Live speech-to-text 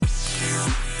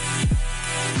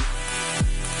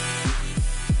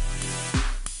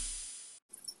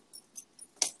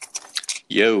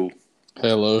Yo,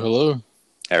 Hello, hello.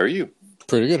 how are you?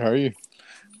 Pretty good. How are you?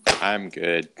 I'm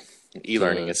good.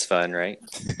 E-learning Good. is fun, right?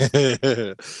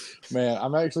 Man,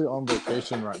 I'm actually on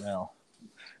vacation right now.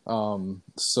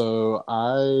 So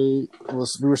we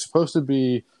were supposed to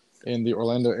be in the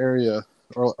Orlando area,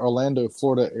 or Orlando,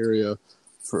 Florida area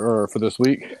for this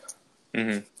week.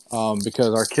 Hmm.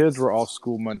 Because our kids were off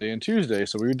school Monday and Tuesday,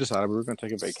 so we decided we were going to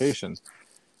take a vacation.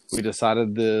 We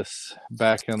decided this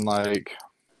back in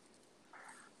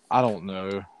I don't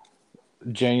know,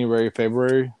 January,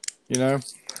 February, you know.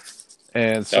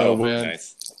 And so Oh, when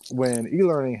nice. when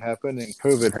e-learning happened and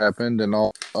COVID happened and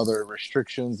all other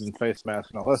restrictions and face masks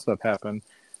and all that stuff happened,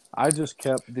 I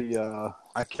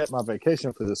kept my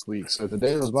vacation for this week. So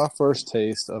today was my first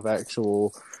taste of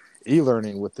actual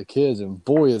e-learning with the kids, and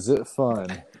boy, is it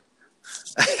fun!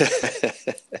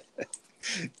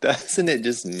 Doesn't it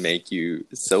just make you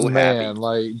so Man, happy?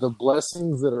 like the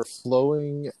blessings that are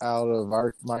flowing out of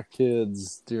my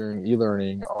kids during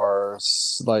e-learning are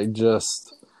like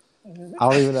just I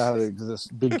don't even know how to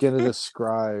begin to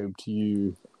describe to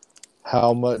you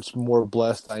how much more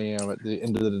blessed I am at the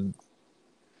end of the.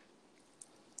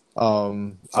 I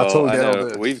Well, told I Gail know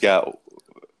that. we've got.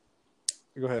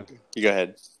 Go ahead. You go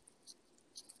ahead.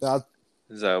 I,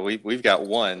 So we've got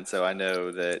one, so I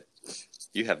know that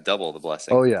you have double the oh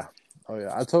blessing. yeah, oh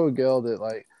yeah. I told Gail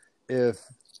that if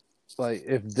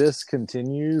if this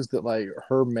continues, that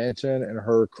her mansion and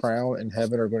her crown in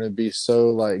heaven are going to be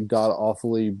so god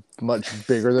awfully much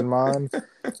bigger than mine.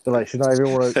 That she's not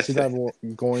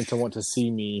even going to want to see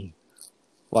me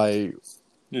like.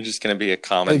 You're just gonna be a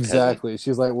common peasant. Exactly.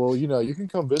 She's like, well, you can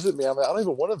come visit me. I'm like, I don't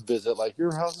even want to visit. Like,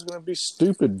 your house is going to be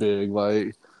stupid big.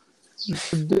 Like,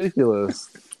 it's ridiculous.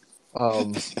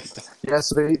 Um, yeah,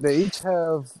 so they each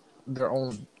have their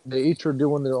own. They each are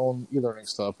doing their own e-learning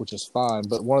stuff, which is fine.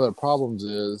 But one of the problems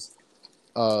is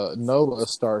Noah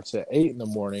starts at 8 in the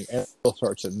morning, and Phil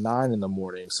starts at 9 in the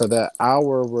morning. So that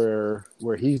hour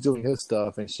where he's doing his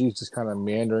stuff and she's just kind of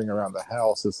meandering around the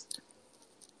house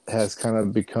has kind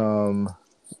of become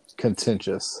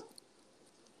contentious.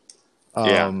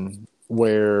 Yeah.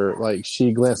 Where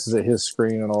she glances at his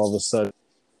screen and all of a sudden,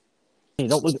 hey,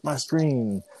 don't look at my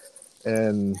screen,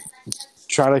 and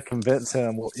try to convince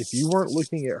him, well, if you weren't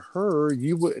looking at her,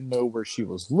 you wouldn't know where she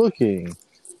was looking.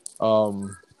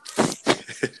 Um,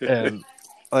 and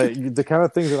the kind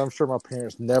of things that I'm sure my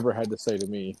parents never had to say to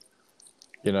me,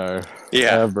 you know,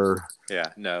 Yeah. ever.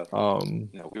 Yeah. No. Um,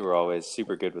 No. We were always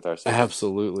super good with our siblings.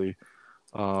 Absolutely.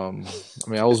 I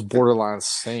mean, I was borderline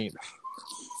saint.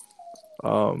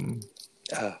 Um,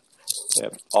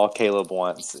 Yep. All Caleb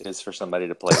wants is for somebody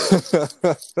to play with.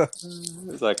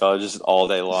 It's like, oh, just all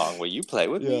day long. Will you play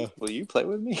with yeah, me? Will you play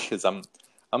with me? Because I'm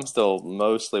still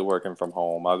mostly working from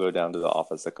home. I'll go down to the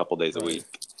office a couple days a right.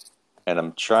 week, and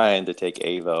I'm trying to take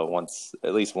Ava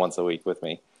at least once a week with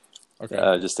me,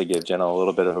 Okay. just to give Jenna a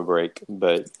little bit of a break.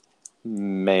 But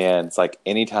man, it's like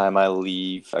anytime I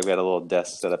leave, I've got a little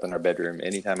desk set up in our bedroom.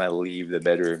 Anytime I leave the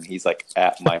bedroom, he's like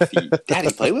at my feet.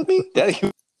 Daddy, play with me, Daddy.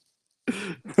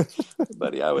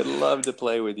 Buddy, I would love to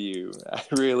play with you. I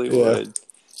really yeah, would,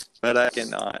 but I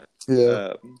cannot.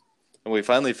 yeah, And we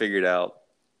finally figured out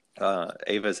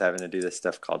Ava's having to do this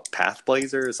stuff called Path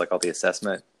Blazer. It's like all the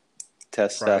assessment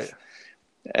test right. stuff.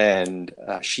 And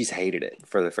she's hated it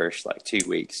for the first 2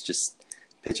 weeks, just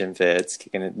pitching fits,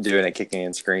 kicking and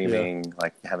Yeah. screaming,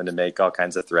 like having to make all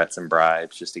kinds of threats and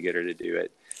bribes just to get her to do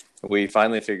it. We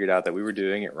finally figured out that we were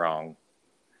doing it wrong.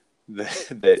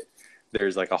 That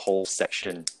there's a whole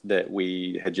section that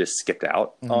we had just skipped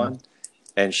out Mm-hmm. on,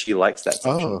 and she likes that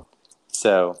section. Oh,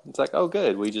 So it's like, oh,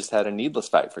 good. We just had a needless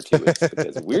fight for 2 weeks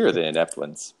because we're the inept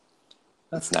ones.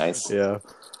 That's nice. yeah.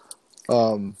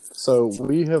 So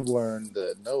we have learned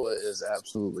that Noah is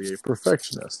absolutely a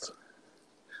perfectionist.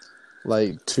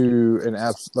 In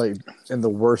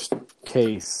the worst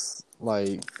case,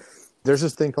 there's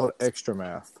this thing called extra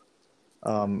math.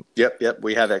 Yep.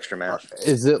 We have extra math.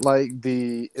 Is it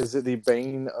the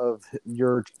bane of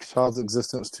your child's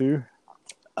existence too?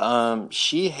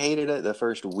 She hated it the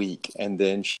first week, and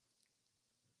then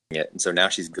it, and so now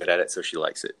she's good at it, so she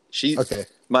likes it. Okay,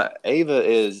 My Ava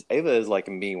is like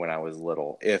me when I was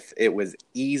little. If it was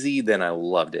easy, then I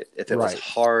loved it. If it was right.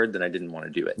 hard, then I didn't want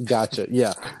to do it. Gotcha.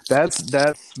 Yeah, that's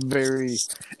very.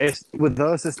 It's with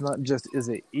us. It's not just is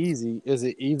it easy? Is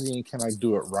it easy and can I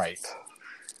do it right?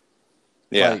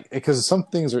 Yeah. Because some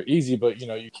things are easy, but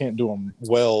you can't do them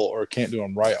well or can't do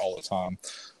them right all the time.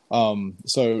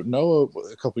 So Noah,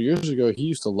 a couple years ago, he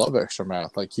used to love extra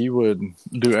math. Like he would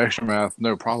do extra math,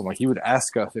 no problem. Like he would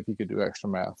ask us if he could do extra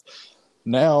math.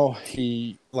 Now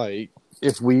he like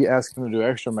if we ask him to do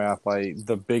extra math, like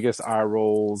the biggest eye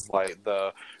rolls, like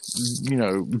the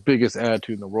biggest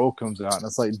attitude in the world comes out, and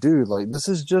it's like, dude, like this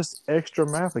is just extra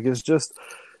math. Like it's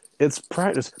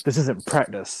practice. This isn't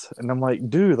practice. And I'm like,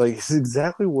 dude, like it's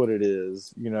exactly what it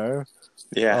is, you know?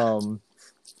 Yeah. Um,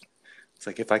 It's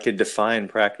like if I could define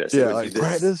practice, it yeah, would be like this.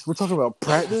 practice. We're talking about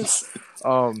practice.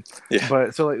 Yeah.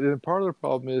 But so like then part of the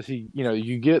problem is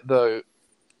you get the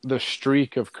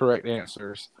streak of correct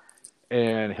answers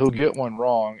and he'll get one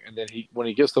wrong, and then when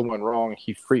he gets the one wrong,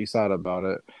 he freaks out about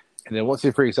it. And then once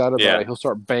he freaks out about Yeah. it, he'll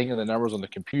start banging the numbers on the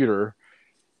computer.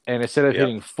 And instead of Yep.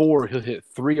 hitting 4, he'll hit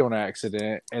 3 on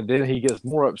accident, and then he gets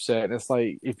more upset. And it's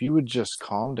like, if you would just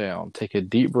calm down, take a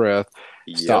deep breath,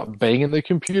 Yep. stop banging the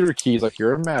computer keys like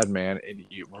you're a madman, and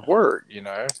it would work,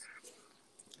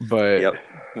 But Yep.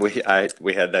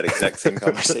 We had that exact same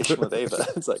conversation with Ava.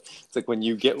 It's like when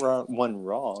you get one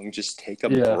wrong, just take a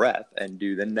breath and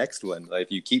do the next one. Like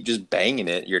if you keep just banging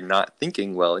it, you're not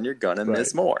thinking well, and you're gonna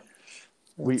miss more.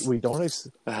 we don't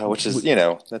Which is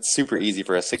that's super easy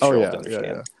for a 6-year-old to understand.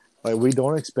 Yeah. Like we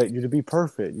don't expect you to be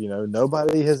perfect.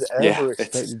 Nobody has ever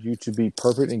expected you to be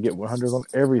perfect and get 100 on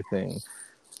everything.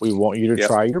 We want you to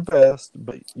try your best,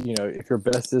 but if your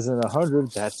best isn't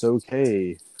 100, that's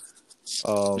okay.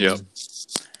 Yep.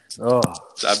 Oh.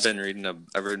 I've been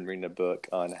reading a book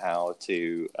on how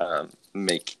to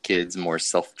make kids more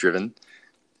self-driven,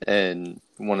 and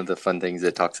one of the fun things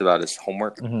it talks about is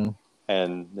homework. Mm-hmm.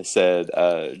 And they said,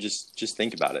 just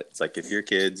think about it. It's like if your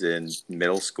kid's in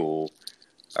middle school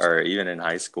or even in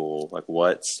high school, like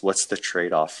what's the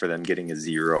trade-off for them getting a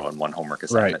 0 on one homework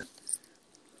assignment? Right.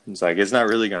 It's like it's not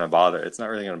really going to bother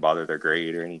their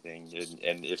grade or anything,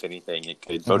 and if anything, it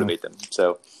could motivate them.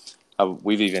 So.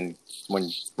 We've even when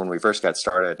we first got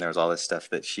started, and there was all this stuff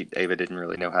that Ava didn't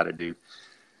really know how to do.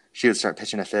 She would start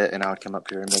pitching a fit, and I would come up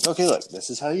to her and be like, "Okay, look,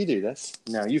 this is how you do this.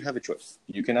 Now you have a choice.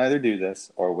 You can either do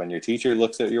this, or when your teacher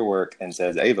looks at your work and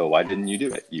says, Ava, why didn't you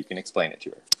do it? You can explain it to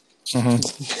her."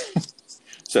 Mm-hmm.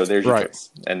 So there's your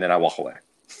choice, and then I walk away.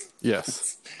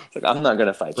 Yes. Like, I'm not going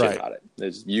to fight you about it.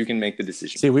 You can make the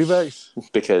decision. See,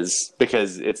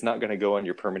 because it's not going to go on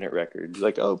your permanent record.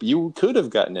 Like, oh, you could have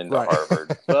gotten into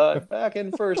Harvard, but back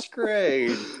in first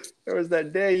grade, there was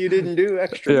that day you didn't do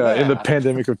extra math. In the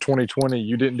pandemic of 2020,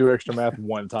 you didn't do extra math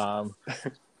one time.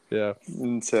 Yeah.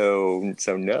 And so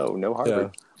no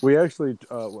Harvard. Yeah. We actually,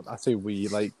 I say we,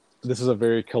 like, this is a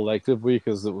very collective week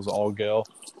because it was all Gail.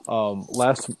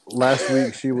 Last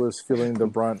week she was feeling the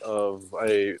brunt of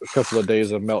a couple of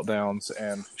days of meltdowns,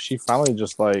 and she finally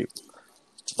just like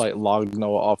logged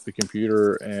Noah off the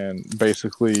computer and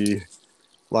basically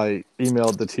like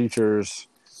emailed the teachers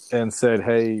and said,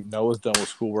 "Hey, Noah's done with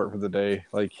schoolwork for the day.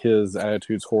 Like his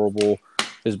attitude's horrible,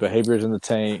 his behavior's in the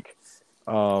tank.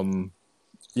 That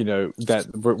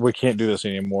we can't do this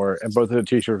anymore." And both of the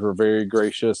teachers were very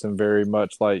gracious and very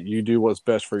much like, you do what's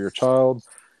best for your child.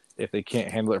 If they can't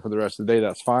handle it for the rest of the day,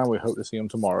 that's fine. We hope to see them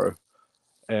tomorrow.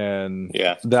 And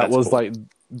that was cool.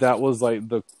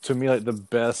 To me, the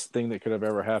best thing that could have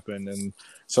ever happened. And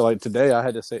so like today I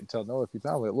had to tell Noah a few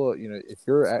times, like, look, if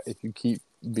you keep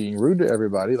being rude to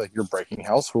everybody, like you're breaking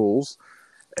house rules.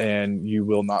 And you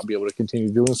will not be able to continue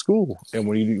doing school. And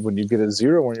when you get a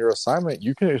 0 on your assignment,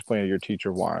 you can explain to your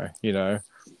teacher why.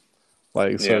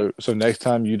 So next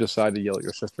time you decide to yell at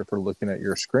your sister for looking at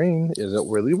your screen, is it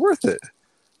really worth it?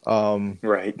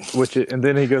 Right. And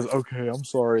then he goes, "Okay, I'm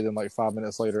sorry." Then like 5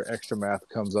 minutes later, extra math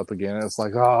comes up again, and it's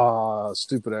like,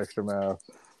 stupid extra math.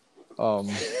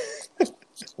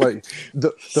 Like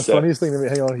the funniest thing to me.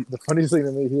 Hang on, the funniest thing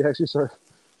to me, he actually started.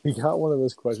 He got one of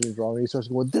his questions wrong. And he starts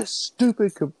going, "This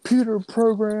stupid computer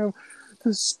program,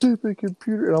 this stupid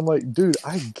computer." And I'm like, dude,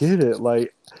 I get it.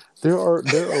 Like, there are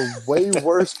way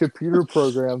worse computer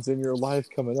programs in your life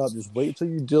coming up. Just wait till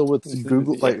you deal with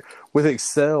Google, like with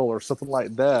Excel or something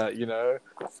like that.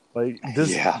 Like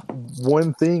this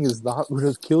one thing is not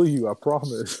going to kill you. I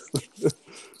promise.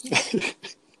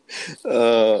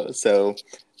 So.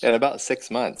 In about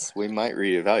 6 months, we might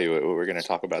reevaluate what we're going to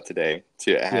talk about today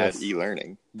to add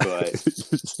e-learning. But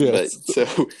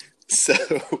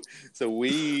so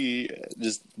we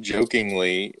just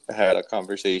jokingly had a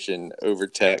conversation over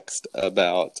text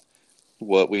about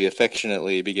what we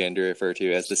affectionately began to refer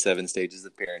to as the 7 stages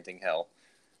of parenting hell.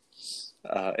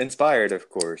 Inspired, of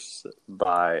course,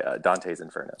 by Dante's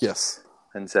Inferno. Yes.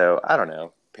 And so I don't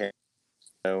know,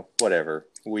 whatever.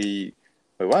 We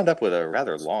wound up with a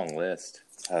rather long list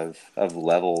of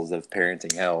levels of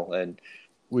parenting hell, and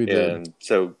we did. And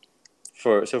so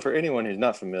for anyone who's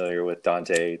not familiar with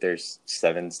Dante, there's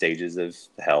 7 stages of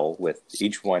hell, with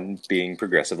each one being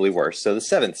progressively worse. So the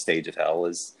 7th stage of hell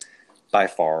is by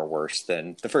far worse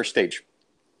than the first stage.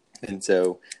 And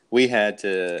so we had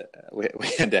to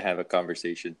have a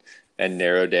conversation and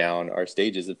narrow down our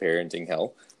stages of parenting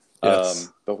hell.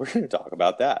 Yes. But we're going to talk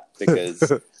about that because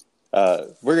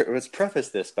let's preface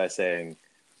this by saying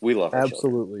we love our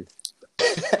children.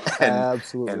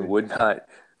 Absolutely. And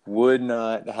would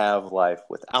not have life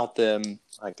without them.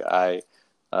 Like I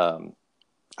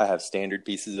have standard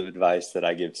pieces of advice that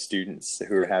I give students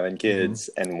who are having kids,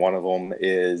 and one of them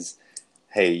is,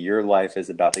 hey, your life is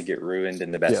about to get ruined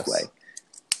in the best way.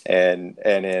 And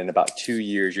in about 2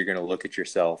 years, you're going to look at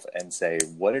yourself and say,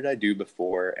 what did I do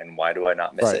before and why do I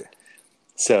not miss it?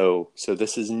 So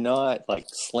this is not like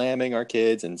slamming our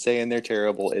kids and saying they're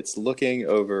terrible. It's looking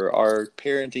over our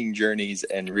parenting journeys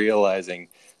and realizing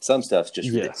some stuff's just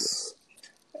ridiculous.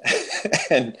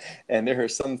 and there are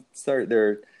some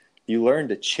you learn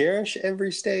to cherish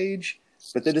every stage,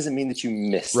 but that doesn't mean that you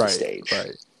miss the stage.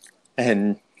 Right.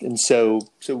 And so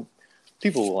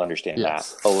people will understand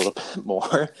that a little bit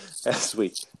more as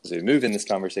we move in this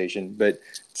conversation. But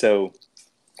so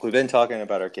we've been talking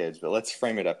about our kids, but let's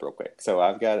frame it up real quick. So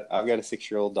I've got a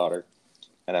 6-year-old daughter,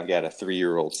 and I've got a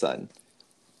 3-year-old son.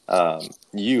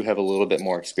 You have a little bit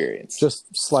more experience, just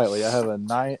slightly. I have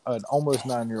an almost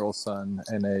 9-year-old son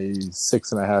and a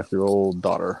 6.5-year-old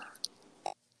daughter.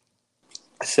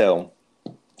 So,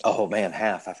 oh man,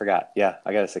 half. I forgot. Yeah,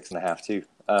 I got a 6.5 too.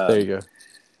 There you go.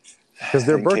 Because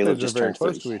their birthdays are very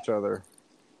close to each other.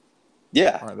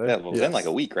 Yeah, within like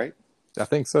a week, right? I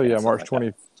think so. Yeah, March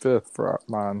 25th for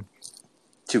mine.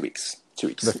 2 weeks. 2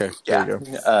 weeks. Okay. There you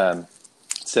go.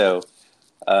 So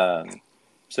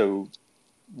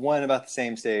one about the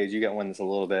same stage. You got one that's a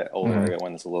little bit older. I got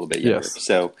one that's a little bit younger. Yes.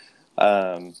 So,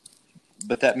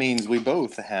 but that means we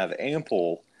both have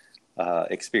ample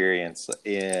experience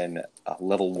in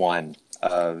level 1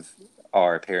 of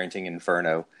our parenting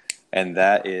inferno, and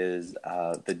that is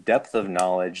the depth of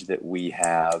knowledge that we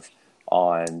have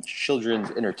on children's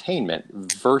entertainment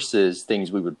versus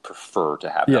things we would prefer to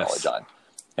have knowledge on.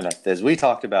 And as we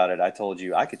talked about it, I told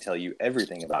you I could tell you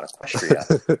everything about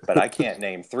Equestria, but I can't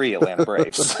name 3 Atlanta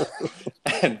Braves.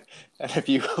 and if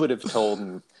you would have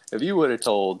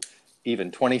told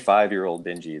even 25-year-old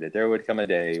Benji that there would come a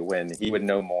day when he would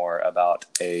know more about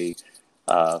a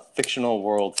fictional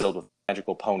world filled with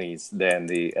magical ponies than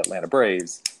the Atlanta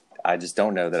Braves, I just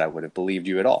don't know that I would have believed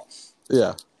you at all.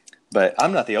 Yeah. But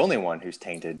I'm not the only one who's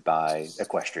tainted by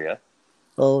Equestria.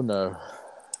 Oh no.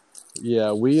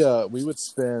 Yeah, we would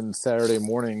spend Saturday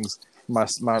mornings. My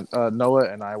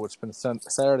Noah and I would spend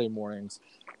Saturday mornings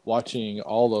watching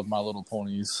all of My Little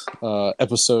Ponies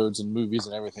episodes and movies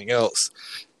and everything else.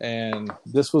 And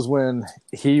this was when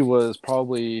he was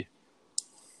probably,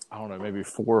 I don't know, maybe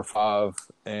 4 or 5,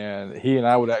 and he and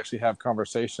I would actually have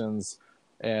conversations,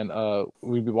 and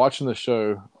we'd be watching the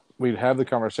show. We'd have the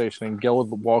conversation, and Gail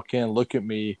would walk in, look at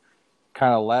me,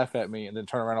 kind of laugh at me, and then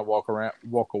turn around and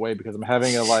walk away because I'm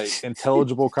having a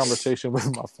intelligible conversation with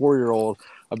my 4-year-old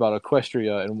about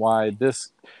Equestria and why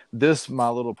this My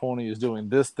Little Pony is doing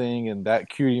this thing and that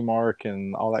cutie mark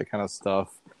and all that kind of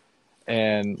stuff.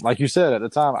 And like you said, at the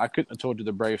time, I couldn't have told you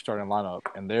the Braves starting lineup,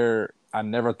 and I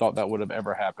never thought that would have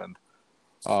ever happened.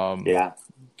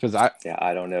 Because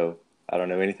I don't know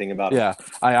anything about it. Yeah,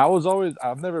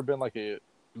 I've never been like a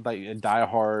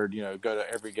diehard, go to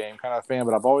every game kind of fan,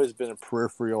 but I've always been a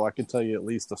peripheral. I can tell you at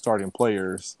least the starting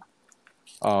players.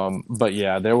 But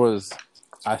yeah,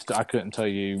 I couldn't tell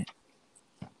you.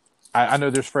 I know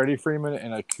there's Freddie Freeman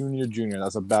and Acuna Jr.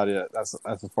 That's about it. That's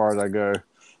as far as I go.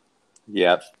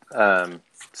 Yep.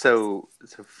 So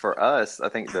for us, I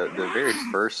think the very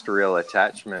first real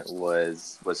attachment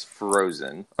was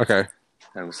Frozen. Okay.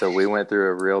 And so we went through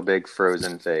a real big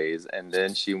Frozen phase, and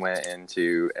then she went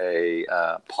into a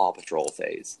Paw Patrol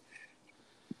phase.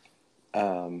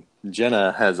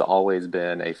 Jenna has always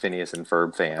been a Phineas and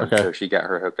Ferb fan, so she got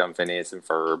her hooked on Phineas and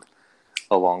Ferb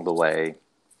along the way.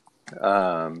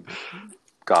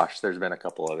 There's been a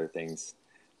couple other things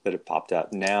that have popped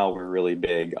up. Now we're really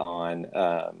big on,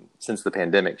 since the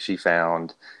pandemic, she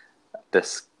found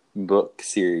this book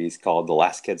series called The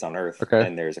Last Kids on Earth,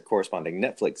 and there's a corresponding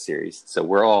Netflix series, so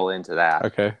we're all into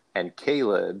that. And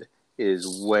Caleb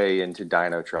is way into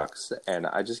dino trucks, and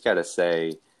I just gotta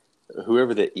say,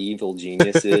 whoever the evil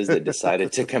genius is that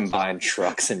decided to combine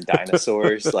trucks and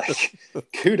dinosaurs,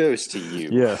 kudos to you.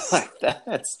 Yes.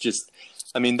 That's just,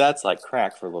 that's like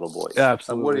crack for little boys.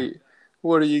 Absolutely.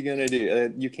 What are you gonna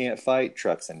do? You can't fight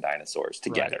trucks and dinosaurs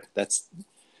together. That's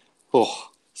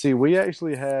See, we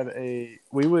actually had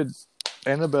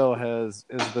Annabelle is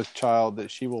the child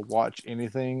that she will watch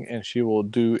anything and she will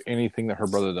do anything that her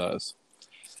brother does.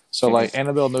 So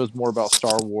Annabelle knows more about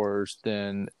Star Wars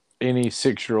than any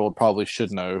 6-year-old probably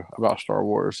should know about Star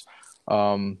Wars.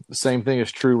 The same thing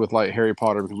is true with like Harry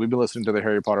Potter, because we've been listening to the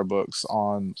Harry Potter books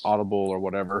on Audible or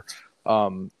whatever.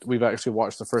 We've actually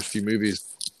watched the first few movies,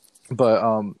 but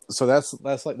so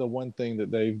that's like the one thing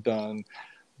that they've done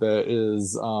that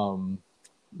is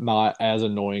not as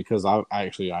annoying, because I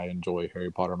enjoy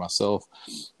Harry Potter myself.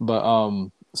 But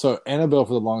so Annabelle,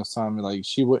 for the longest time, like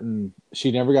she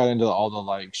never got into all the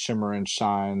like shimmer and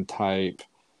shine type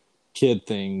kid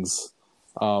things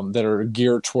that are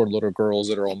geared toward little girls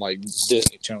that are on like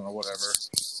Disney Channel or whatever.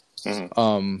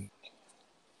 Mm-hmm.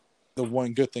 The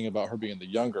one good thing about her being the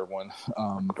younger one,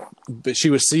 but she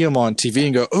would see them on TV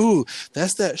and go, "Oh,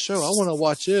 that's that show. I want to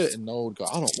watch it." And Noah would go,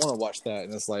 "I don't want to watch that."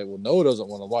 And it's like, well, Noah doesn't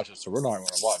want to watch it, so we're not going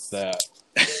to watch that.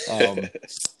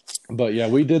 But yeah,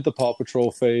 we did the Paw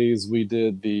Patrol phase. We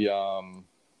did the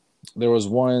there was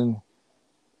one.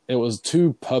 It was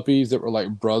two puppies that were like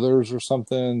brothers or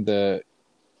something that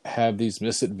have these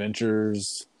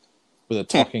misadventures with a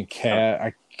talking cat.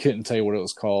 I couldn't tell you what it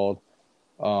was called.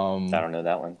 I don't know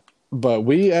that one. But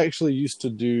we actually used to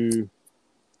do,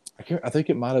 I think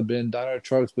it might have been Dino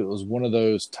Trucks, but it was one of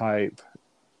those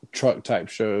truck type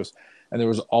shows. And there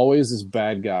was always this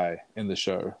bad guy in the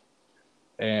show.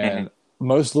 And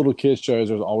most little kids shows,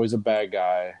 there's always a bad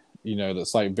guy,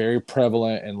 that's like very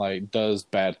prevalent and like does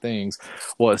bad things.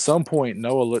 Well, at some point,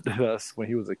 Noah looked at us when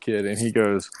he was a kid and he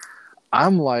goes,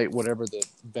 "I'm like whatever the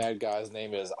bad guy's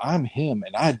name is. I'm him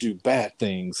and I do bad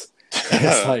things." And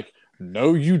it's like,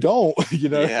 no, you don't,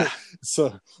 Yeah.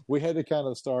 So we had to kind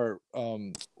of start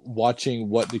watching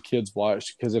what the kids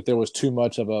watched, because if there was too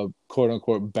much of a quote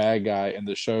unquote bad guy in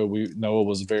the show, Noah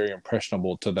was very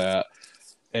impressionable to that.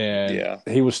 And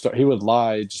he would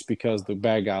lie just because the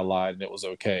bad guy lied and it was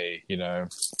okay,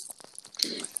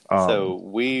 So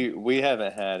we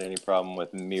haven't had any problem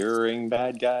with mirroring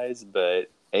bad guys, but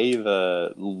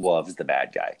Ava loves the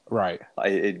bad guy. Right.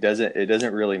 It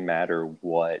doesn't really matter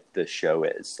what the show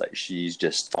is. Like, she's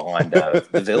just fond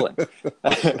of the villain,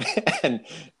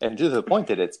 and to the point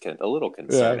that it's a little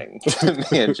concerning. Yeah.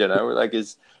 Me and Jenna were like,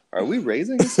 are we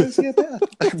raising a sociopath?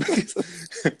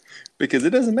 because it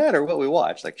doesn't matter what we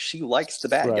watch. Like, she likes the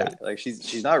bad guy. Like,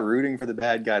 she's not rooting for the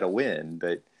bad guy to win,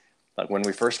 but. Like, when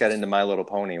we first got into My Little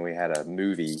Pony, we had a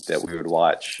movie that we would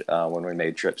watch when we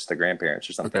made trips to grandparents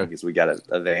or something, because we got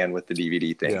a van with the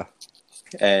DVD thing. Yeah.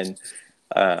 And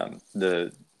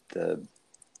the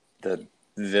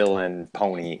villain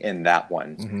pony in that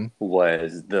one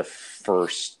was the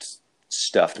first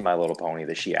stuffed My Little Pony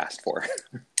that she asked for.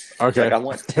 Okay. Like, I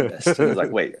want Tempest. And I was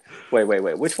like, wait.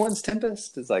 Which one's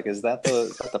Tempest? It's like, is that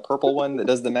the purple one that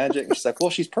does the magic? And she's like, well,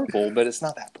 she's purple, but it's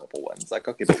not that purple one. It's like,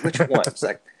 okay, but which one? It's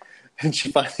like, and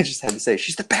she finally just had to say,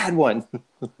 she's the bad one.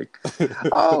 Like,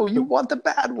 oh, you want the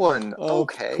bad one?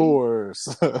 Okay. Of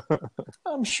course.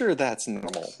 I'm sure that's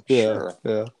normal. Yeah, sure.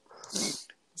 Yeah.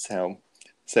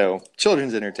 So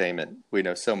children's entertainment, we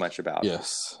know so much about.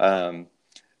 Yes. And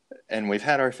we've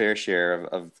had our fair share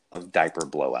of diaper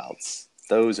blowouts.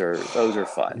 Those are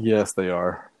fun. Yes, they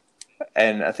are.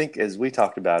 And I think, as we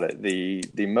talked about it,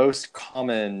 the most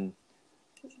common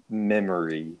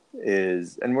memory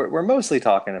is, and we're mostly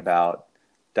talking about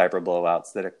diaper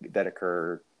blowouts that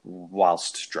occur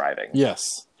whilst driving.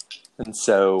 Yes. And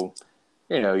so,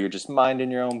 you're just minding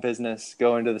your own business,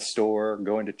 going to the store,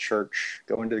 going to church,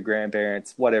 going to the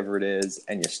grandparents, whatever it is,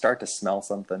 and you start to smell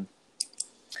something.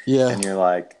 Yeah. And you're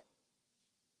like,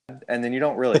 and then you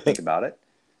don't really think about it.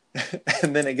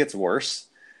 And then it gets worse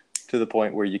to the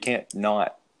point where you can't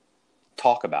not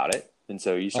talk about it. And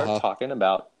so you start talking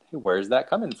about, hey, where's that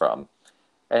coming from?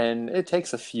 And it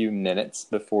takes a few minutes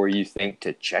before you think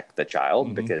to check the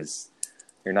child, because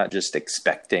you're not just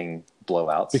expecting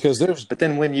blowouts. But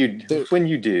then when you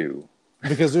do,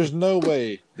 because there's no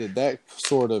way that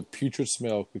sort of putrid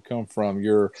smell could come from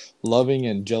your loving,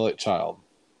 angelic child.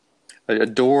 An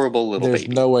adorable little baby.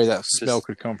 There's no way that smell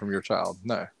could come from your child.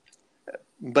 No.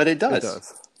 But it does. It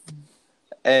does.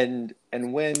 And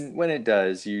when it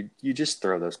does, you just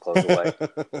throw those clothes away.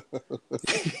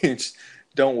 You just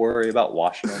don't worry about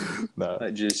washing them.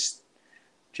 No.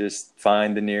 Just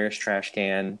find the nearest trash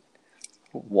can,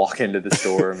 walk into the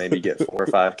store, maybe get 4 or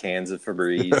 5 cans of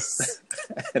Febreze,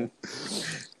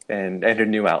 and a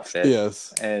new outfit.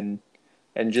 Yes. And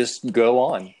just go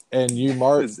on. And you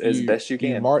mark as best you can.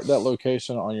 You mark that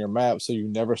location on your map, so you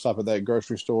never stop at that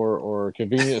grocery store or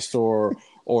convenience store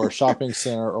or shopping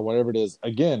center or whatever it is.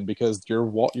 Again, because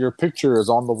your picture is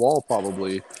on the wall,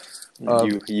 probably.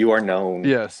 You are known.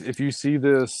 Yes, if you see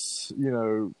this,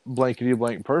 blankety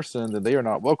blank person, then they are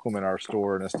not welcome in our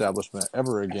store and establishment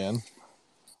ever again.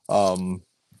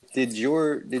 Did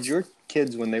your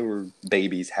kids, when they were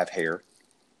babies, have hair?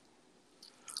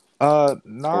 Or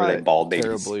were they Not bald babies?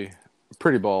 terribly.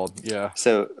 Pretty bald, yeah.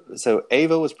 So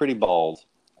Ava was pretty bald,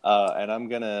 and I'm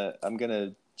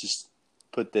gonna just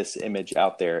put this image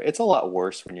out there. It's a lot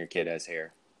worse when your kid has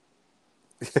hair.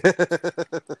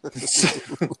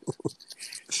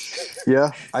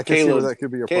 Yeah, I can see where Caleb that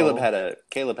could be a Caleb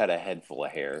problem. had a head full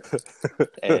of hair,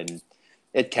 and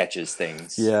it catches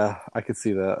things. Yeah, I could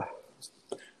see that.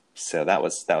 So that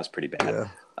was pretty bad. Yeah.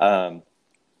 Um,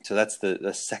 so that's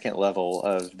the second level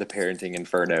of the parenting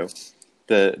inferno.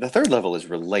 The third level is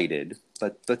related,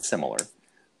 but similar.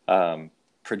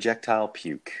 Projectile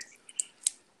puke.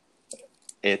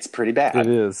 It's pretty It bad.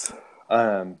 is.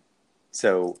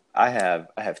 So I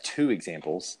have two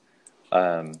examples.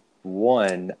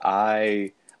 One,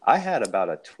 I had about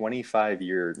a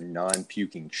 25-year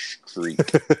non-puking streak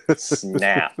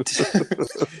snapped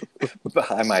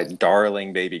by my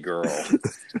darling baby girl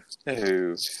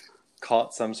who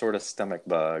caught some sort of stomach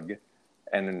bug,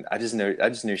 and I just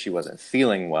knew she wasn't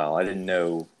feeling well. I didn't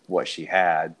know what she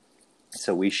had,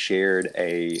 so we shared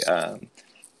a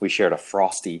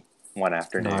Frosty one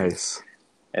afternoon. Nice.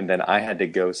 And then I had to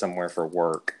go somewhere for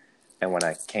work. And when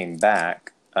I came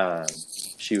back,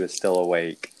 she was still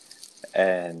awake.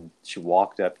 And she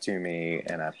walked up to me,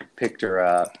 and I picked her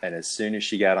up. And as soon as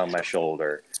she got on my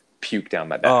shoulder, puked down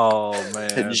my back. Oh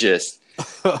man. Just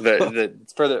for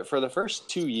the first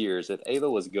 2 years, if Ava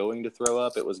was going to throw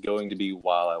up, it was going to be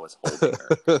while I was holding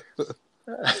her.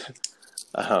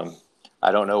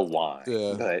 I don't know why,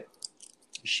 but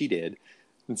she did.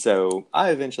 And so I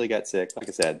eventually got sick. Like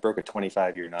I said, broke a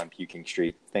 25-year non-puking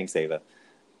streak. Thanks, Ava.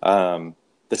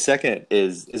 The second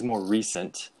is more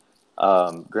recent.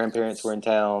 Grandparents were in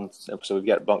town, so we've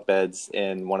got bunk beds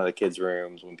in one of the kids'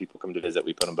 rooms. When people come to visit,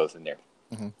 we put them both in there.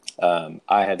 Mm-hmm.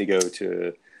 I had to go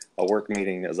to a work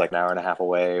meeting that was like an hour and a half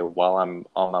away. While I'm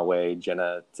on my way,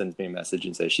 Jenna sends me a message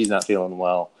and says she's not feeling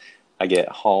well. I get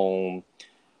home.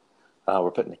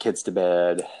 We're putting the kids to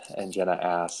bed, and Jenna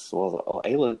asks, well,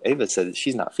 Ava said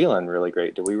she's not feeling really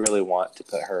great. Do we really want to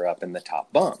put her up in the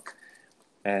top bunk?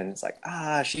 And it's like,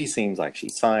 she seems like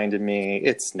she's fine to me.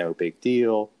 It's no big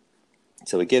deal.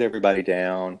 So we get everybody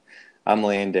down. I'm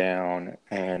laying down,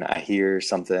 and I hear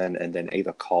something, and then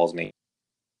Ava calls me.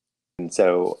 And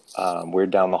so we're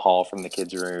down the hall from the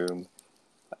kids' room.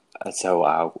 So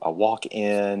I walk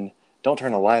in. Don't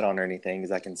turn the light on or anything,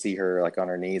 because I can see her like on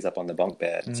her knees up on the bunk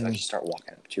bed. Mm-hmm. So I just start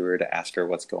walking up to her to ask her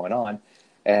what's going on.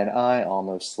 And I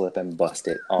almost slip and bust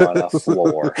it on a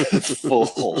floor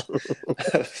full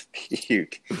of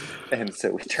puke. And so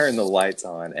we turn the lights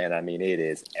on, and I mean, it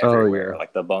is everywhere. Oh, yeah.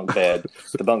 Like the bunk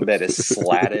bed is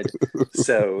slatted.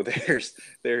 So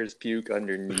there's puke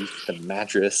underneath the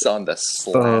mattress, on the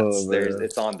slats.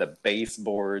 It's on the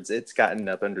baseboards. It's gotten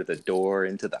up under the door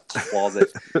into the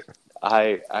closet.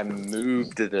 I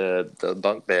moved the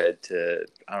bunk bed to,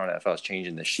 I don't know if I was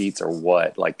changing the sheets or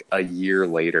what, like a year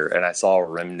later, and I saw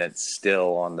remnants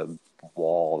still on the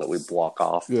wall that we block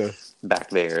off back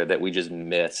there that we just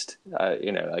missed.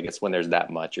 I guess when there's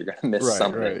that much, you're gonna miss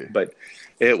something. Right. But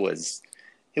it was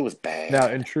bad. Now,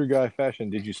 in true guy fashion,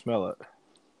 did you smell it?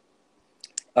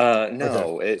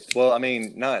 No. Okay. Well, I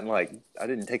mean, not like I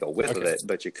didn't take a whiff of it,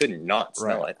 but you couldn't not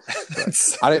smell it. Right.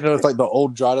 I didn't know if like the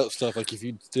old dried up stuff, like if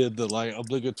you did the like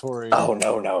obligatory. Oh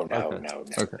no.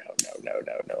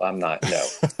 I'm not.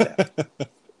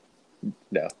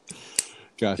 No.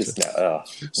 Gotcha. Just,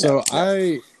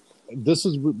 this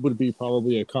would be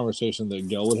probably a conversation that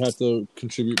Gail would have to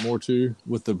contribute more to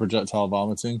with the projectile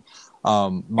vomiting.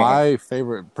 My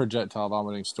favorite projectile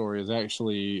vomiting story is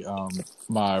actually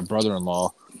my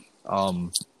brother-in-law.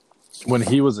 When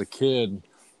he was a kid,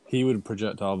 he would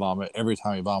projectile vomit every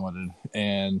time he vomited,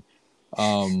 and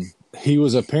he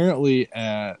was apparently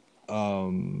at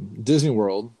Disney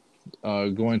World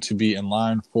going to be in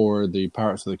line for the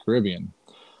Pirates of the Caribbean.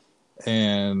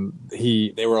 And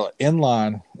they were in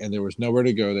line, and there was nowhere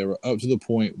to go. They were up to the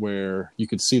point where you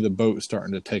could see the boat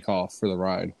starting to take off for the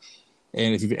ride.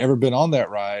 And if you've ever been on that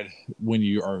ride, when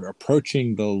you are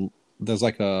approaching there's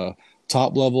like a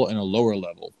top level and a lower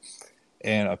level.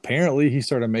 And apparently he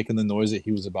started making the noise that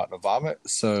he was about to vomit.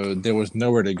 So there was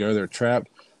nowhere to go. They're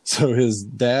trapped. So his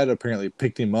dad apparently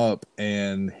picked him up,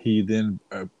 and he then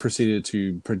proceeded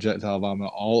to projectile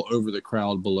vomit all over the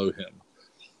crowd below him.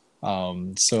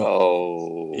 All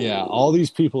these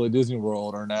people at Disney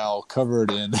World are now covered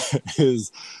in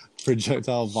his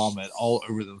projectile vomit all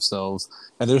over themselves,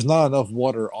 and there's not enough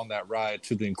water on that ride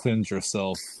to then cleanse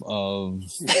yourself of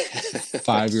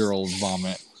 5-year-old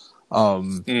vomit.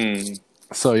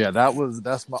 So yeah,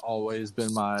 that's always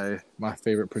been my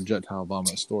favorite projectile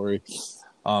vomit story.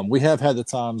 We have had the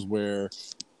times where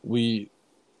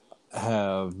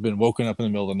have been woken up in the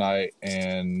middle of the night,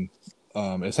 and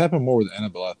it's happened more with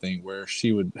Annabelle, I think, where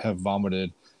she would have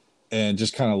vomited and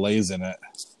just kind of lays in it,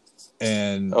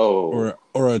 and Oh.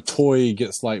 or a toy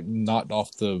gets like knocked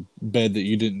off the bed that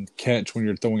you didn't catch when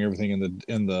you're throwing everything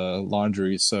in the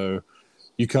laundry. So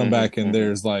you come back and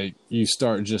there's like you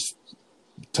start just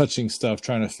touching stuff,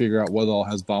 trying to figure out what all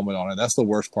has vomit on it. That's the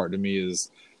worst part to me is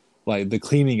like the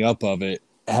cleaning up of it,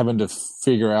 having to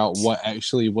figure out what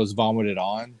actually was vomited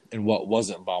on and what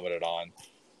wasn't vomited on.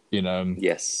 You know,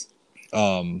 Yes.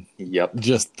 um, Yep.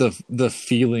 just the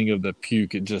feeling of the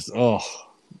puke. It just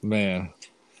man,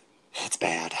 It's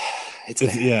bad. It's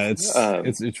it's bad. yeah,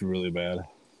 it's really bad.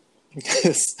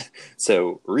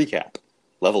 So recap.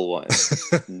 Level 1,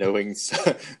 knowing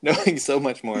so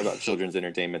much more about children's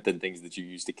entertainment than things that you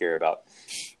used to care about.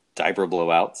 Diaper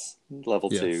blowouts. Level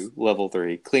Yes. 2. Level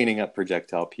 3, cleaning up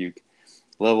projectile puke.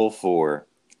 Level 4,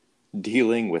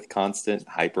 dealing with constant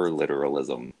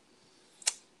hyperliteralism.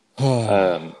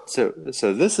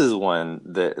 So this is one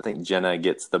that I think Jenna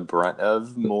gets the brunt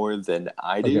of more than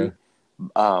I do.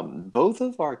 Okay. Both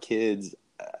of our kids,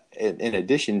 in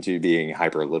addition to being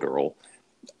hyperliteral,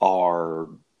 are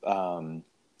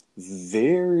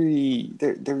they're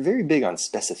very big on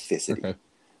specificity. Okay.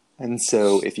 And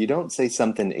so if you don't say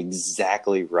something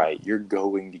exactly right, you're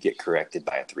going to get corrected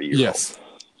by a 3-year-old. Yes.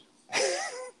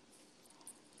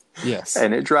 Yes.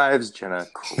 And it drives Jenna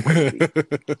crazy.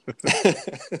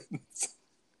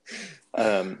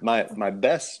 My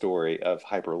best story of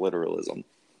hyperliteralism,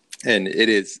 and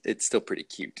it's still pretty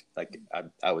cute. Like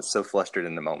I was so flustered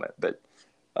in the moment, but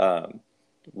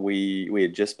we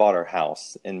had just bought our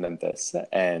house in Memphis,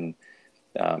 and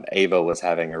Ava was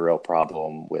having a real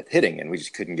problem with hitting, and we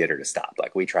just couldn't get her to stop.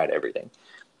 Like we tried everything.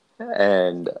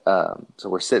 And so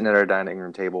we're sitting at our dining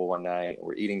room table one night,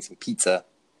 we're eating some pizza,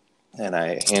 and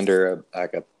I hand her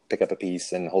pick up a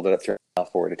piece and hold it up to her mouth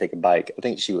for her to take a bite. I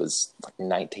think she was like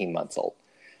 19 months old.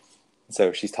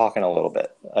 So she's talking a little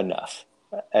bit enough.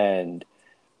 And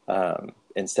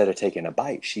instead of taking a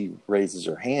bite, she raises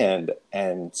her hand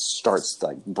and starts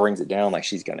like brings it down like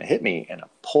she's going to hit me. And I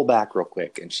pull back real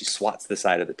quick, and she swats the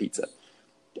side of the pizza.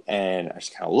 And I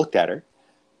just kind of looked at her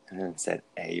and then said,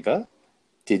 "Ava,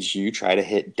 did you try to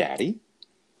hit Daddy?"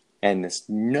 And this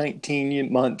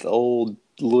 19-month-old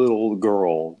little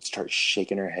girl starts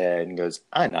shaking her head and goes,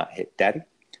 "I not hit Daddy.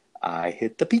 I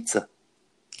hit the pizza."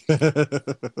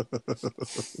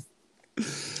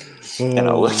 And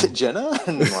I looked at Jenna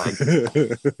and I'm like,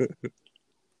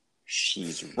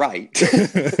 she's right.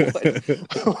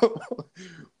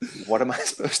 What am I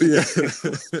supposed to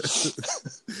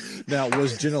do? Now,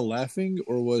 was Jenna laughing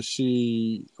or was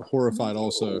she horrified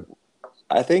also?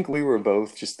 I think we were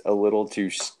both just a little too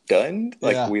stunned.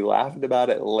 Like Yeah. we laughed about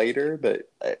it later, but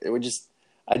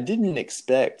I didn't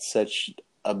expect such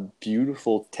a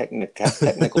beautiful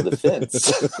technical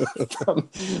defense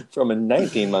from a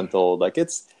 19-month-old. Like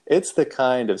it's the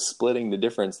kind of splitting the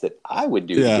difference that I would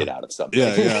do to get out of something.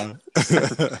 Yeah.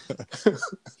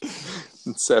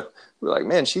 So we're like,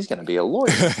 man, she's going to be a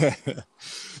lawyer.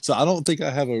 So I don't think I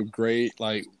have a great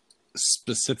like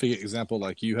specific example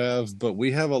like you have, but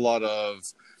we have a lot of,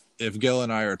 if Gail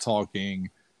and I are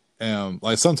talking,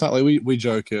 like sometimes like we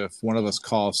joke if one of us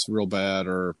coughs real bad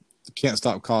or can't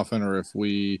stop coughing, or if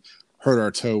we hurt our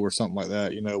toe or something like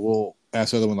that, you know, we'll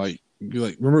ask the other one like,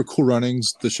 remember Cool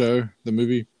Runnings, the show, the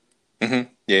movie?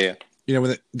 Mm-hmm. Yeah. You know,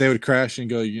 when they would crash and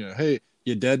go, you know, "Hey,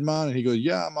 you dead, man?" And he goes,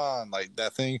 "Yeah, I'm on," like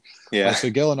that thing. Yeah. Like, so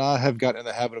Gail and I have gotten in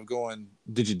the habit of going,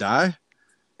 "Did you die?"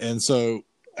 And so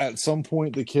at some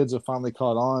point the kids have finally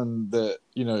caught on that,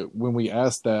 you know, when we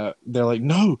ask that, they're like,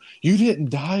 "No, you didn't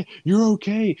die. You're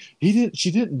okay.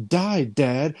 She didn't die,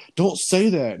 Dad. Don't say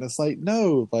that." And it's like,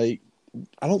 no, like,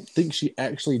 I don't think she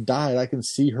actually died. I can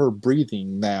see her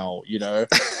breathing now, you know.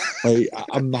 Like,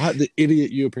 I'm not the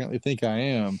idiot you apparently think I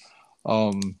am.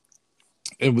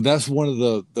 And that's one of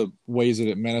the ways that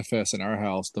it manifests in our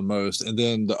house the most. And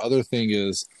then the other thing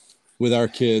is with our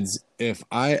kids, if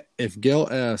Gail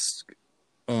asks,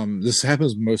 this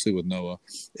happens mostly with Noah.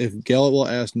 If Gail will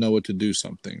ask Noah to do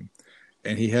something,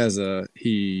 and if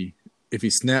he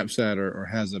snaps at her or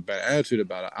has a bad attitude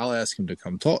about it, I'll ask him to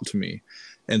come talk to me.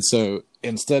 And so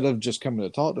instead of just coming to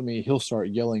talk to me, he'll start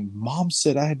yelling, "Mom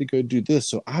said I had to go do this,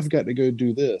 so I've got to go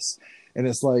do this." And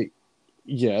it's like,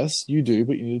 yes, you do,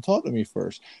 but you need to talk to me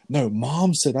first. "No,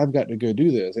 Mom said I've got to go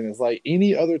do this." And it's like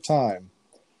any other time,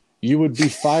 you would be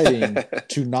fighting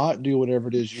to not do whatever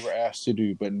it is you were asked to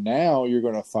do, but now you're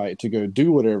going to fight to go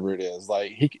do whatever it is.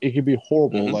 Like it could be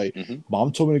horrible. Mm-hmm, like, mm-hmm.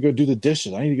 "Mom told me to go do the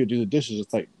dishes. I need to go do the dishes."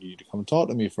 It's like, you need to come talk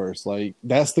to me first. Like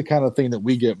that's the kind of thing that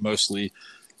we get mostly,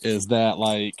 is that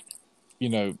like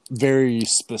very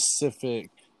specific.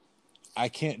 I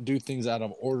can't do things out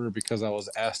of order because I was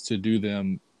asked to do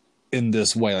them in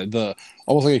this way.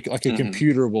 Almost like a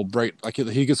computer will break. Like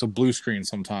he gets a blue screen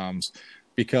sometimes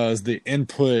because the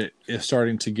input is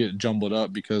starting to get jumbled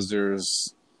up because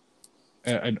there's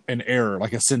an error,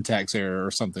 like a syntax error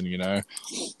or something.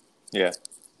 Yeah.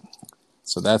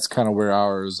 So that's kind of where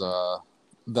ours,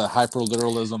 the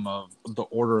hyperliteralism of the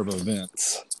order of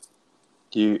events.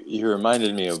 You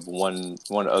reminded me of one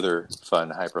other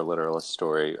fun hyperliteralist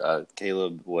story.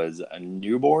 Caleb was a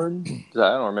newborn. I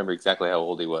don't remember exactly how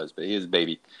old he was, but he was a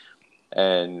baby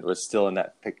and was still in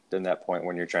that point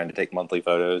when you're trying to take monthly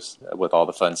photos with all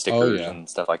the fun stickers and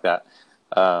stuff like that.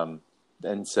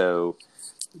 And so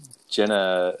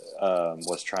Jenna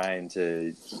was trying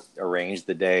to arrange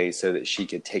the day so that she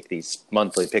could take these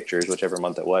monthly pictures, whichever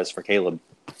month it was, for Caleb.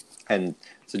 And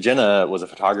so Jenna was a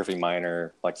photography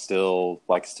minor, still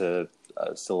likes to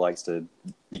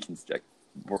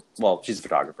well, she's a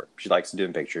photographer. She likes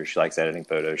doing pictures. She likes editing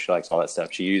photos. She likes all that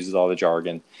stuff. She uses all the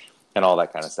jargon and all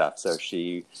that kind of stuff. So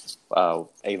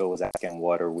Ava was asking,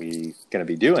 what are we going to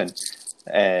be doing?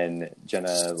 And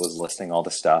Jenna was listing all the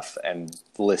stuff and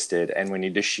listed, and we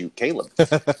need to shoot Caleb.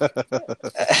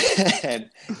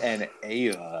 and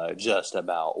Ava just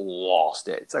about lost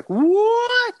it. It's like,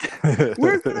 what?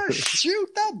 We're gonna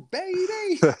shoot the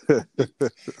baby?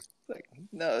 Like,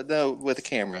 no, with a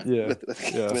camera. Yeah,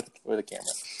 with a camera.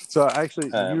 So actually,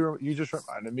 you just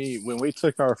reminded me when we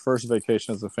took our first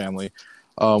vacation as a family.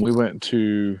 We went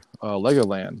to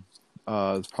Legoland.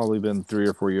 It's probably been 3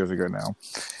 or 4 years ago now,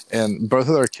 and both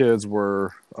of our kids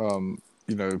were, 3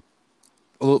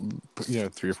 or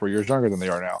 4 years younger than they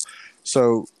are now.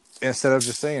 So instead of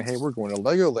just saying, "Hey, we're going to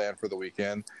Legoland for the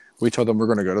weekend," we told them we're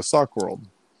going to go to Sock World.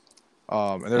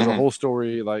 And there's a whole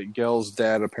story. Like Gail's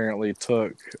dad apparently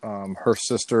took her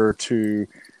sister to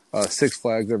Six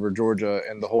Flags over Georgia,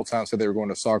 and the whole time said they were going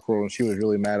to Sock World, and she was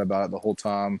really mad about it the whole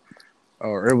time.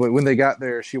 Or when they got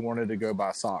there, she wanted to go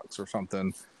buy socks or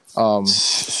something.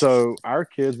 So our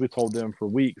kids, we told them for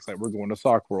weeks, we're going to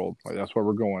Sock World. That's where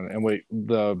we're going. And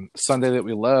the Sunday that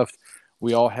we left,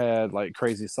 we all had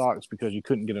crazy socks because you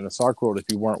couldn't get into Sock World if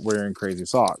you weren't wearing crazy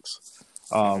socks.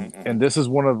 And this is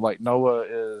one of Noah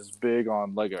is big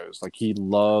on Legos.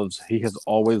 He has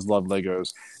always loved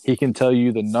Legos. He can tell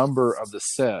you the number of the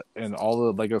set, and all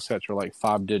the Lego sets are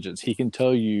 5 digits. He can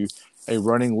tell you a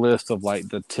running list of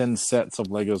the 10 sets of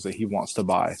Legos that he wants to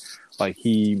buy.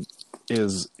 He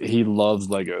loves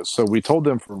Legos. So we told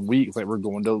them for weeks, we're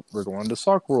going to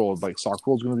Sock World. Sock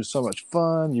World's going to be so much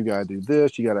fun. You got to do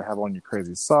this. You got to have on your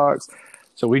crazy socks.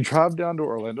 So we drive down to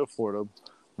Orlando, Florida.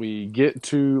 We get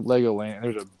to Legoland, and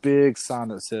there's a big sign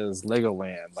that says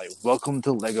Legoland, welcome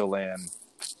to Legoland.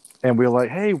 And we're like,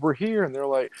 hey, we're here. And they're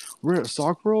like, we're at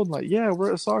Sock World? Yeah,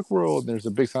 we're at Sock World. And there's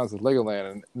a big sign that says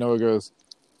Legoland. And Noah goes,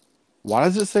 why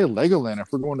does it say Legoland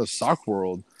if we're going to Sock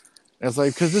World? And it's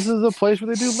because this is a place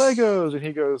where they do Legos. And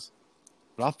he goes,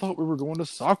 but I thought we were going to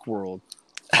Sock World.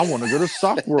 I want to go to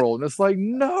Sock World. And it's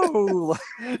no.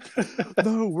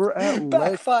 No, we're at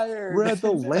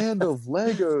the land of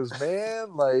Legos,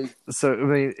 man. So, I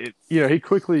mean, he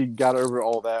quickly got over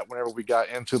all that whenever we got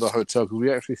into the hotel, because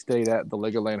we actually stayed at the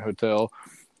Legoland Hotel,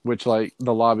 which, the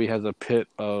lobby has a pit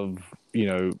of,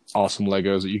 awesome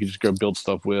Legos that you can just go build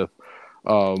stuff with.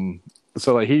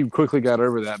 So he quickly got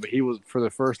over that, but he was, for the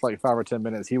first 5 or 10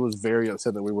 minutes, he was very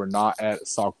upset that we were not at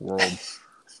Sock World.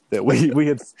 That we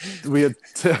had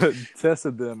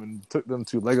tested them and took them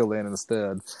to Legoland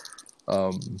instead.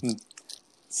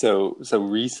 So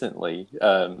recently,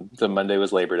 the Monday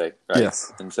was Labor Day, right?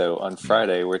 Yes. And so on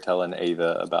Friday, we're telling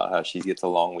Ava about how she gets a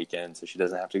long weekend, so she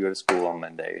doesn't have to go to school on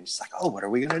Monday. And she's like, "Oh, what are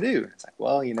we going to do?" It's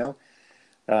well,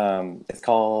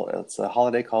 it's a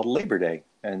holiday called Labor Day,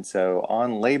 and so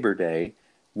on Labor Day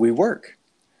we work.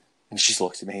 And she just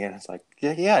looks at me and it's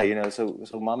yeah, so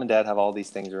mom and dad have all these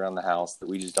things around the house that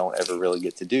we just don't ever really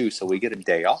get to do. So we get a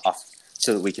day off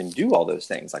so that we can do all those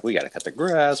things. We got to cut the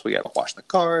grass, we got to wash the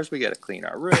cars, we got to clean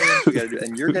our rooms, we got to do,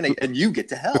 and you get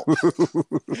to help.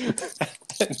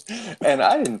 and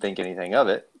I didn't think anything of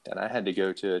it. And I had to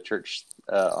go to a church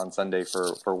on Sunday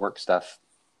for work stuff.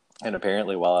 And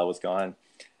apparently while I was gone,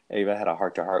 Ava had a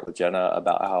heart-to-heart with Jenna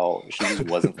about how she just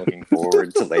wasn't looking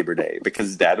forward to Labor Day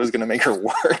because Dad was going to make her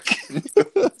work.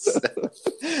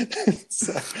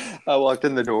 so I walked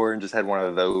in the door and just had one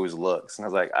of those looks. And I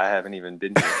was like, I haven't even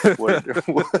been here. What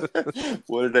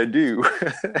did I do?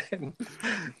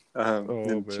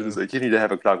 and she was like, you need to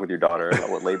have a talk with your daughter about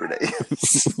what Labor Day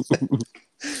is.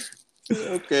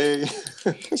 Okay.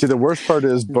 See, the worst part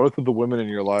is both of the women in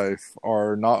your life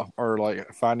are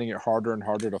finding it harder and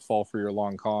harder to fall for your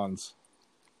long cons.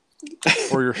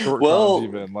 or your short times Well,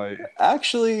 even like.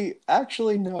 actually,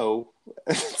 no.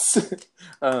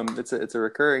 It's a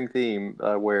recurring theme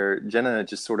where Jenna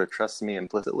just sort of trusts me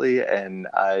implicitly, and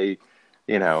I,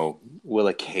 will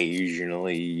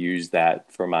occasionally use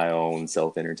that for my own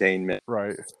self entertainment.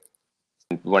 Right.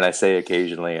 When I say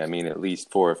occasionally, I mean at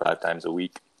least 4 or 5 times a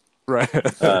week.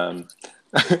 Right. Um,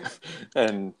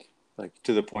 and like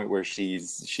to the point where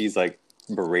she's like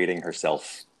berating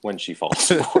herself when she falls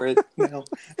for it.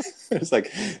 It's like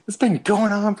it's been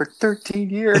going on for 13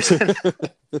 years,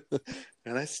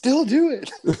 and I still do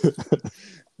it.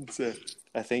 So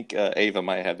I think Ava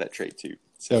might have that trait too.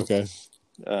 So Okay.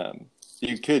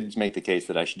 you could make the case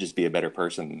that I should just be a better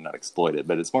person and not exploit it,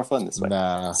 but it's more fun this way.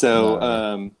 Nah. So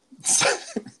Nah.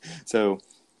 so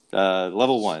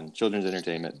level 1, children's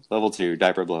entertainment. Level 2,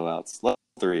 diaper blowouts. Level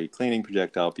 3, cleaning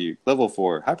projectile puke. Level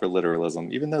 4,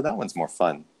 hyperliteralism, even though that one's more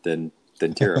fun than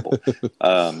terrible.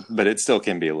 But it still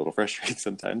can be a little frustrating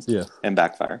sometimes Yeah. and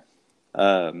backfire.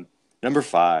 Number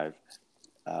 5,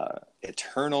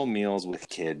 eternal meals with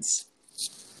kids.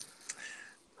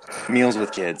 Meals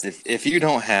with kids. If you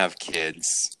don't have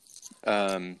kids,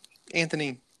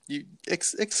 Anthony, you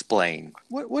explain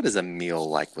what is a meal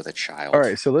like with a child? All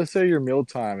right. So let's say your meal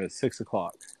time is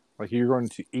 6:00. Like you're going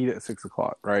to eat at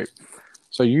 6:00, right?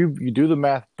 So you do the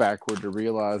math backward to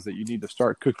realize that you need to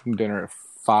start cooking dinner at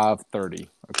 5:30.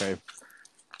 Okay.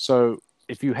 So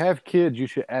if you have kids, you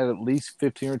should add at least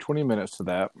 15 or 20 minutes to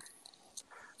that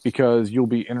because you'll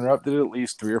be interrupted at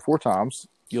least 3 or 4 times.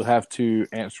 You'll have to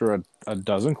answer a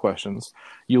dozen questions.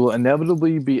 You will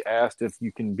inevitably be asked if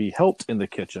you can be helped in the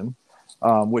kitchen,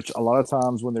 which a lot of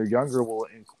times when they're younger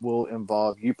will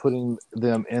involve you putting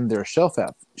them in their chef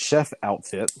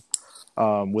outfit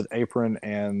with apron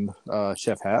and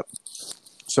chef hat.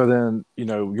 So then,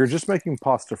 you're just making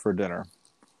pasta for dinner.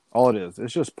 All it is,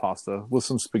 it's just pasta with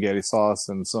some spaghetti sauce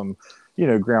and some,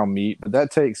 ground meat. But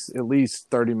that takes at least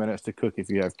 30 minutes to cook if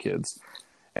you have kids.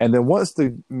 And then once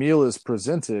the meal is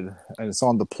presented and it's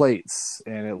on the plates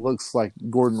and it looks like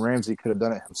Gordon Ramsay could have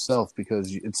done it himself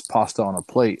because it's pasta on a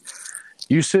plate,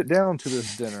 you sit down to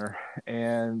this dinner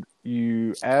and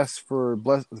you ask for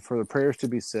the prayers to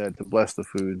be said to bless the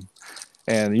food.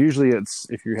 And usually it's,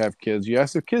 if you have kids, you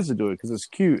ask their kids to do it because it's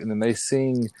cute. And then they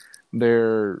sing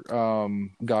their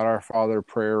God our Father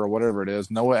prayer or whatever it is.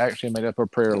 Noah actually made up a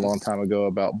prayer a long time ago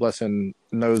about blessing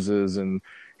noses. And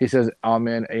he says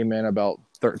amen, amen about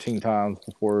 13 times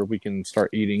before we can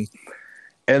start eating.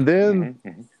 And then,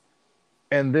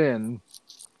 and then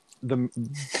the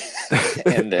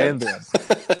and then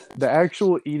the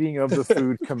actual eating of the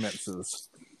food commences.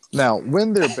 Now,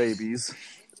 when they're babies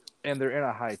and they're in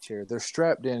a high chair, they're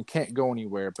strapped in, can't go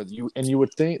anywhere. But you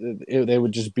would think that they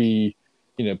would just be,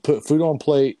 put food on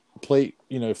plate,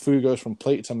 food goes from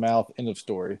plate to mouth, end of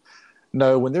story.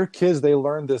 No, when they're kids, they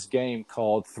learn this game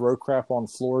called throw crap on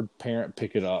floor, parent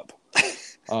pick it up.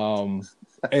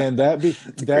 And that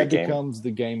becomes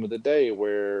the game of the day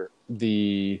where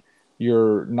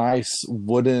your nice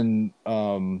wooden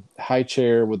high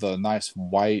chair with a nice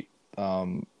white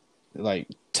like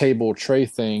table tray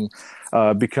thing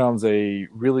becomes a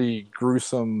really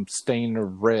gruesome stain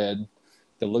of red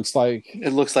that looks like a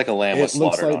lamb was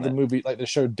slaughtered. It looks like the movie, like the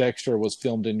show Dexter was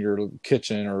filmed in your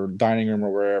kitchen or dining room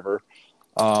or wherever.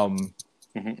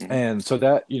 And so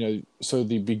that, so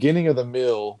the beginning of the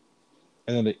meal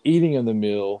and then the eating of the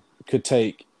meal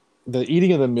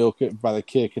by the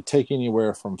kid could take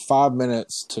anywhere from 5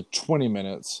 minutes to 20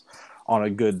 minutes on a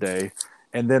good day.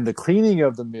 And then the cleaning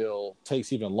of the meal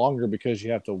takes even longer because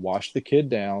you have to wash the kid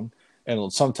down.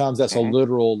 And sometimes that's a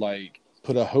literal, like,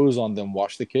 put a hose on them,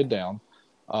 wash the kid down.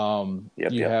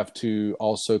 You have to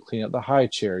also clean up the high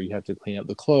chair. You have to clean up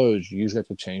the clothes. You usually have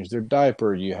to change their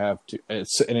diaper. You have to,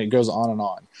 and it goes on and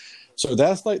on. So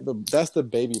that's the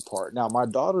baby part. Now, my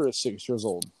daughter is 6 years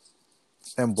old,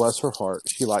 and bless her heart,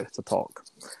 she likes to talk.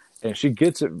 And she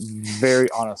gets it very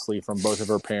honestly from both of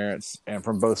her parents and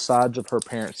from both sides of her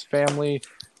parents' family.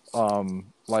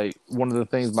 Like, one of the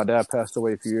things, my dad passed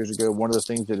away a few years ago. One of the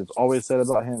things that is always said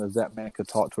about him is that man could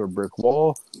talk to a brick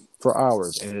wall for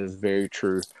hours. And it is very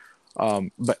true.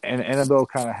 But Annabelle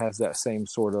kind of has that same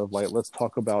sort of, like, let's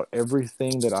talk about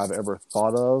everything that I've ever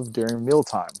thought of during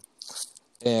mealtime.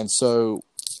 And so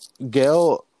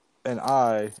Gail and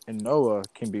I and Noah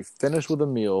can be finished with a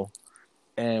meal,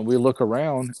 and we look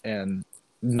around, and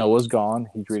Noah's gone.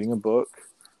 He's reading a book,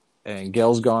 and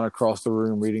Gail's gone across the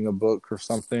room reading a book or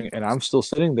something, and I'm still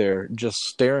sitting there just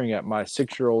staring at my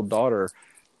 6-year-old daughter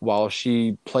while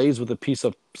she plays with a piece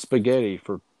of spaghetti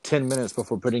for 10 minutes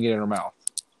before putting it in her mouth.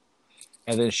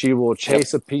 And then she will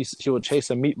chase a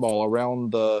meatball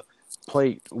around the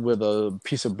plate with a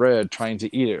piece of bread, trying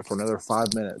to eat it for another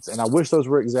 5 minutes. And I wish those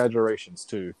were exaggerations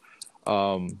too.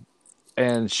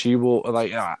 And she will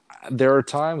like. There are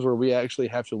times where we actually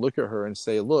have to look at her and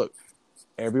say, "Look,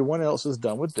 everyone else is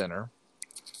done with dinner.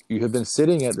 You have been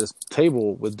sitting at this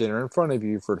table with dinner in front of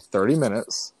you for 30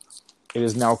 minutes. It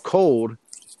is now cold.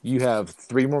 You have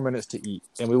 3 more minutes to eat."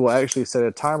 And we will actually set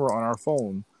a timer on our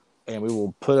phone, and we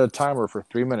will put a timer for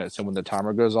 3 minutes. And when the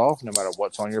timer goes off, no matter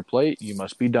what's on your plate, you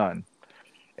must be done.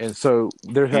 And so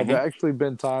there have actually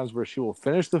been times where she will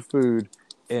finish the food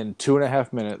in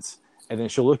 2.5 minutes, and then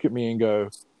she'll look at me and go,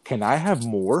 "Can I have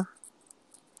more?"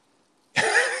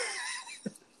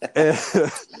 and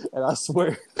I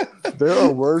swear, there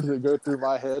are words that go through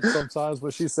my head sometimes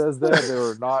when she says that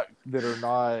that are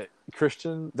not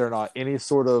Christian. They're not any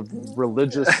sort of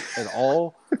religious at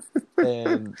all.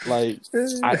 And like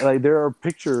there are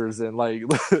pictures and like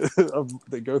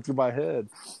that go through my head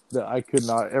that I could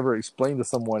not ever explain to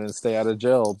someone and stay out of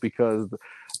jail, because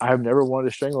I have never wanted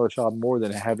to strangle a child more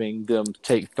than having them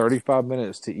take 35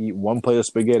 minutes to eat one plate of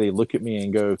spaghetti, look at me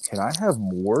and go, "Can I have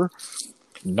more?"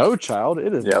 No, child,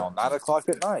 it is now 9:00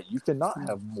 at night. You cannot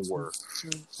have more.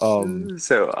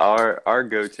 So our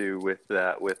go-to with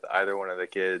that, with either one of the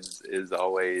kids, is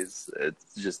always,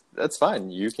 it's just, that's fine.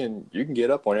 You can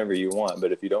get up whenever you want,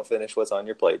 but if you don't finish what's on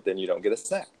your plate, then you don't get a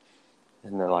snack.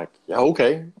 And they're like, "Yeah,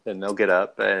 okay." And they'll get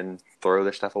up and throw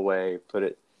their stuff away, put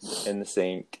it in the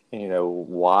sink,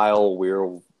 while we're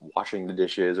washing the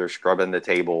dishes or scrubbing the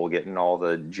table, getting all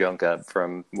the junk up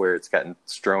from where it's gotten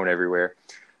strewn everywhere.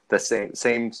 The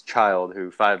same child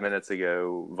who 5 minutes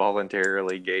ago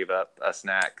voluntarily gave up a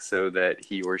snack so that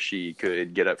he or she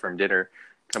could get up from dinner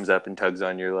comes up and tugs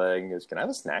on your leg and goes, "Can I have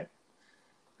a snack?"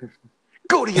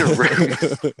 Go to your room.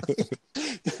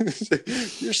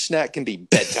 Your snack can be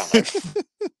bedtime.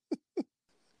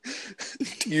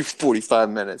 You 45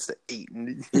 minutes to eat,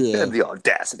 and you have the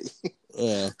audacity.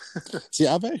 Yeah. See,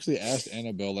 I've actually asked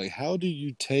Annabelle, like, "How do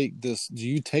you take this? Do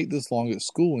you take this long at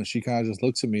school?" And she kind of just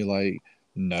looks at me like,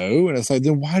 "No." And it's like,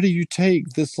 then why do you take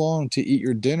this long to eat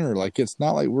your dinner? Like, it's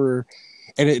not like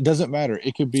and it doesn't matter.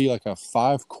 It could be like a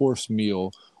 5-course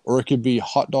meal, or it could be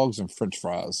hot dogs and French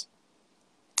fries.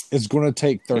 It's going to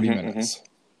take 30 minutes.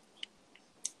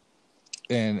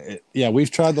 And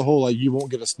we've tried the whole, like, you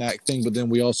won't get a snack thing, but then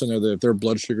we also know that if their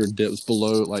blood sugar dips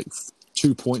below, like,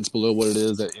 2 points below what it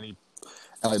is at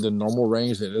like the normal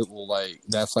range, that it will, like,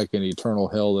 that's like an eternal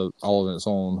hell all of its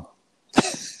own.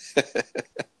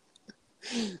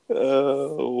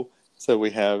 Oh, so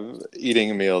we have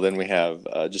eating a meal, then we have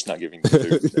just not giving them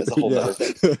food. That's a whole other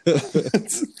thing.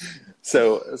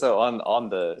 So on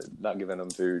the not giving them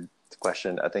food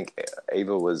question, I think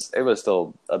Ava was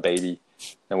still a baby,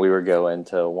 and we were going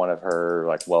to one of her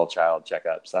like well child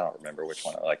checkups. I don't remember which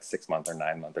one, like 6 month or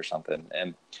 9 month or something,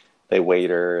 and they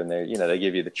weighed her, and they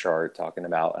give you the chart talking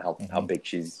about how big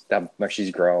how much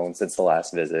she's grown since the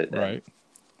last visit. Right. And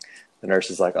the nurse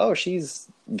is like, "Oh, she's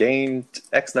gained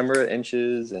X number of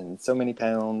inches and so many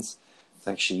pounds. It's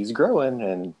like, she's growing."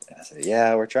 And I said,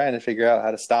 "Yeah, we're trying to figure out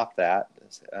how to stop that.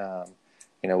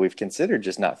 We've considered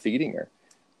just not feeding her."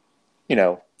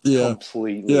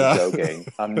 Completely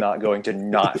joking. I'm not going to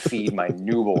not feed my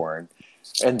newborn.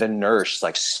 And the nurse,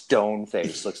 like, stone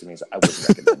face, looks at me and says, "I wouldn't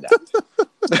recommend that."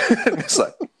 It's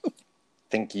like,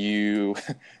 "Thank you,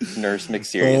 Nurse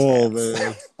McSerious."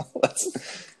 Man.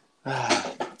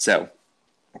 So,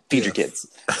 feed your kids.